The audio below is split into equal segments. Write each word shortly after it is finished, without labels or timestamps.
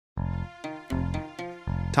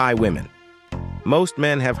Thai women. Most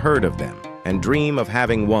men have heard of them and dream of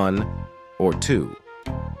having one or two.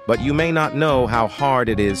 But you may not know how hard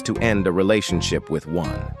it is to end a relationship with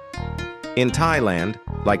one. In Thailand,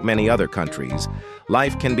 like many other countries,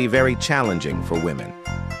 life can be very challenging for women.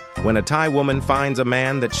 When a Thai woman finds a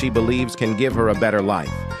man that she believes can give her a better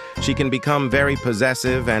life, she can become very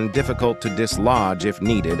possessive and difficult to dislodge if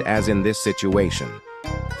needed, as in this situation.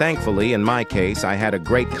 Thankfully, in my case, I had a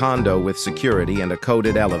great condo with security and a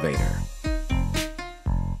coded elevator.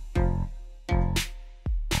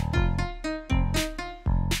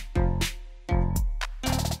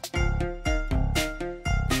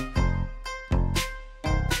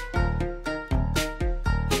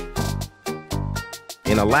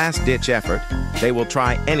 In a last-ditch effort, they will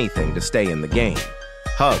try anything to stay in the game.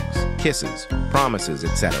 Hugs, kisses, promises,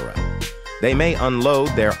 etc. They may unload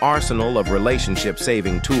their arsenal of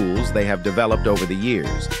relationship-saving tools they have developed over the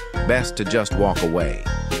years. Best to just walk away.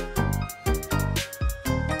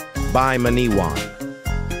 Bye, Maniwan.